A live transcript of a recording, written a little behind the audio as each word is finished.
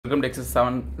Welcome to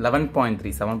exercise 11.3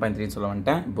 7.3 சொல்ல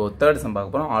வந்துட்டேன். இப்போ third sum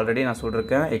பார்க்க போறோம். ஆல்ரெடி நான்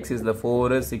சொல்லிருக்கேன் exerciseல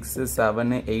 4 6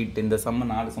 7 8 இந்த sum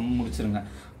 4 sum முடிச்சிருங்க.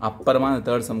 அப்புறமா அந்த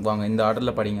third sum வாங்க. இந்த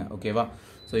ஆர்டர்ல படிங்க. ஓகேவா?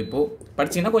 சோ இப்போ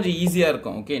படிச்சீங்கன்னா கொஞ்சம் ஈஸியா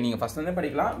இருக்கும். ஓகே, நீங்க ஃபர்ஸ்ட் இருந்தே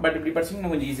படிக்கலாம். பட் இப்படி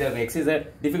படிச்சீங்கன்னா கொஞ்சம் ஈஸியா இருக்கும். எக்ஸர்சைஸ்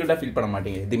டிஃபிகல்ட்டா ஃபீல் பண்ண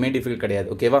மாட்டீங்க. இதுமே டிஃபிகல்ட் கிடையாது.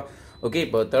 ஓகேவா? ஓகே,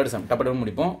 இப்போ third sum டப்பட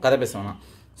முடிப்போம். கதை பேசலாம்.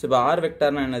 சோ இப்போ r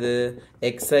வெக்டார்னா என்னது?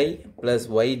 xi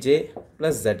 + yj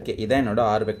 + zk. இதான் என்னோட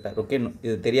r வெக்டார். ஓகே,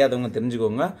 இது தெரியாதவங்க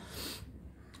தெரிஞ்சுக்கோங்க.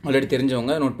 ஆல்ரெடி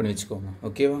தெரிஞ்சவங்க நோட் பண்ணி வச்சுக்கோங்க.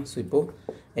 ஓகேவா? ஸோ இப்போது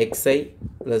xi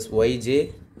 + yj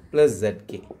 +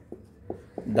 zk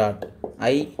dot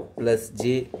i +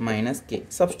 j - k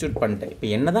substitute பண்ணிட்டேன். இப்போ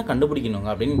என்ன தான் கண்டுபிடிக்கணுங்க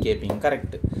அப்படின்னு கேட்பீங்க.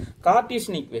 Correct.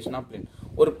 Cartesian equation of plane.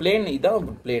 ஒரு பிளேன் இதான்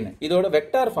ஒரு பிளேன், இதோட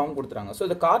வெக்டார் ஃபார்ம் கொடுத்துறாங்க. ஸோ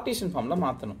இதை கார்ட்டீசியன் ஃபார்மில்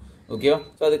மாற்றணும். ஓகேவா?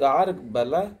 ஸோ அதுக்கு ஆருக்கு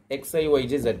பதிலாக xi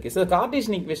yj zk. So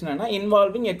Cartesian equation என்ன?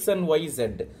 Involving x and y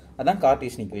z. அதான்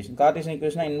Cartesian equation. Cartesian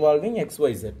equation involving x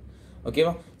y z.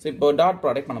 ஓகேவா? ஸோ இப்போ டாட்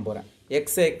ப்ராடக்ட் பண்ண போகிறேன். x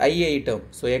i term,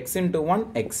 so x into 1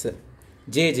 x,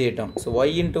 j term, so y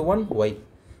into 1 y,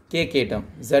 k term,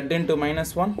 z into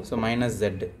 -1, so -z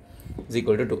is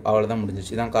equal to 2. அவ்வளோதான்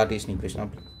முடிஞ்சிச்சு. இதான் Cartesian equation.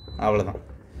 அப்படி அவ்வளோதான்.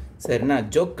 சரிண்ணா,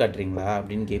 ஜோக் காட்டுறீங்களா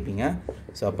அப்படின்னு கேட்பீங்க.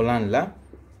 ஸோ அப்போல்லாம் இல்லை,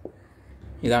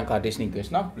 இதான் Cartesian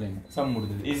equation of plane. Some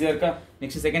முடிஞ்சது. ஈஸியாக இருக்கா?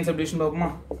 நெக்ஸ்ட் செகண்ட் சப்டிவிஷன்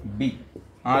பார்ப்போமா? b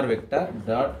r vector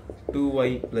dot 2y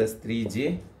 + 3j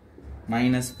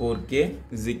 -4k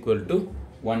is equal to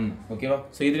 1. ஓகேவா?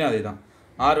 ஸோ இதுலேயும் அதே தான்.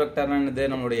 r வெக்டார்னா என்னது?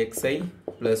 நம்மளோட xi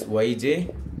 + yj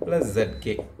 + zk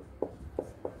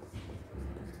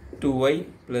 2y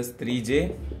 + 3j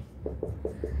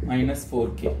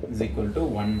 -4k is equal to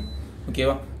 1.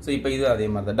 ஓகேவா? ஸோ இப்போ இது அதே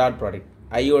மாதிரி தான். டாட் ப்ராடக்ட்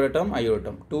ஐயோட term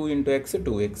 2 into x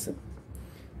 2x,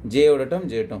 ஜேயோட term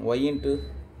j term, y into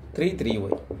 3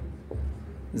 3y,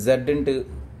 z into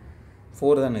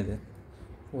 4 தானே இது?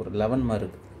 4 11 மாதிரி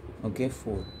இருக்குது. Okay,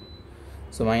 4.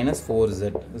 So -4z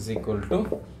is equal to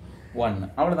 1.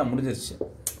 அவ்வளோதான், முடிஞ்சிருச்சு.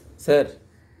 சார்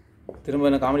திரும்ப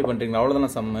என்ன காமெடி பண்ணுறீங்களா? அவ்வளோதான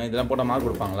சம்மு. இதெல்லாம் போட்டால் மார்க்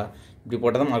கொடுப்பாங்களா? இப்படி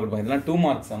போட்டால் தான் மார்க் கொடுப்பாங்க. இதெல்லாம் 2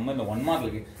 மார்க் சம்மு, இல்லை 1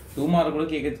 மார்க். 2 மார்க் கூட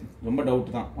கேட்க ரொம்ப டவுட்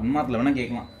தான். 1 மார்க்கில் வேணால்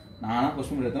கேட்கலாம். நானாக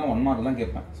கொஸ்டின் எடுத்தனா 1 மார்க் தான்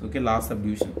கேட்பேன். So okay, last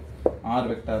subdivision r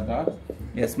vector dot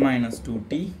s -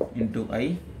 2t into i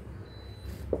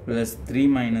 + 3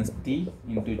 - t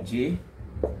into j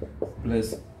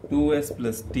 + 2s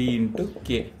 + t into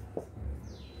k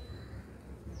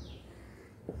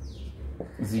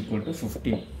is equal to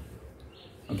 15.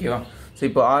 ஓகேவா? ஸோ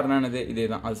இப்போ r என்னது? இதே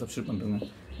தான். அது சப்ஸ்டியூட் பண்ணுறோங்க.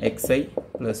 xi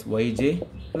 + yj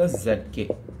 + zk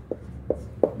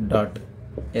dot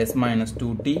s -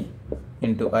 2t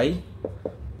into i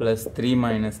 + 3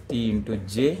 - t into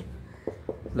j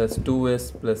 + 2s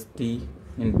 + t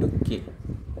into k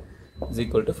is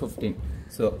equal to 15.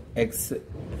 So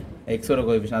xோட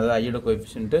coefficient, அதாவது ஐயோட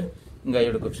coefficient இங்கே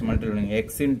ஐயோட கோஎஃபிஷியன்ட் மல்டிப்ளை பண்ணுங்க.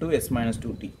 x into s -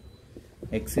 2t,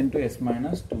 x into s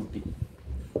 - 2t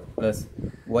plus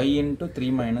y into 3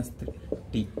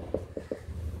 - t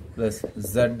plus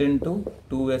z into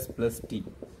 2s + t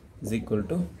is equal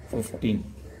to 15.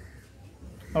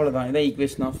 அவ்வளோதான். இதான்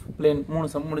equation of plane. 3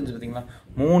 some முடிஞ்சு பார்த்தீங்களா?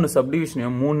 3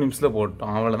 சப்டிவிஷனையும் 3 நிமிஷத்தில்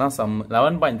போட்டோம். அவ்வளோதான் சம்.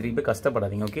 11.3 போய்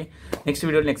கஷ்டப்படாதீங்க. ஓகே, நெக்ஸ்ட்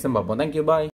வீடியோவில் நெக்ஸ்ட் டைம் பார்ப்போம். தேங்க்யூ, பாய்.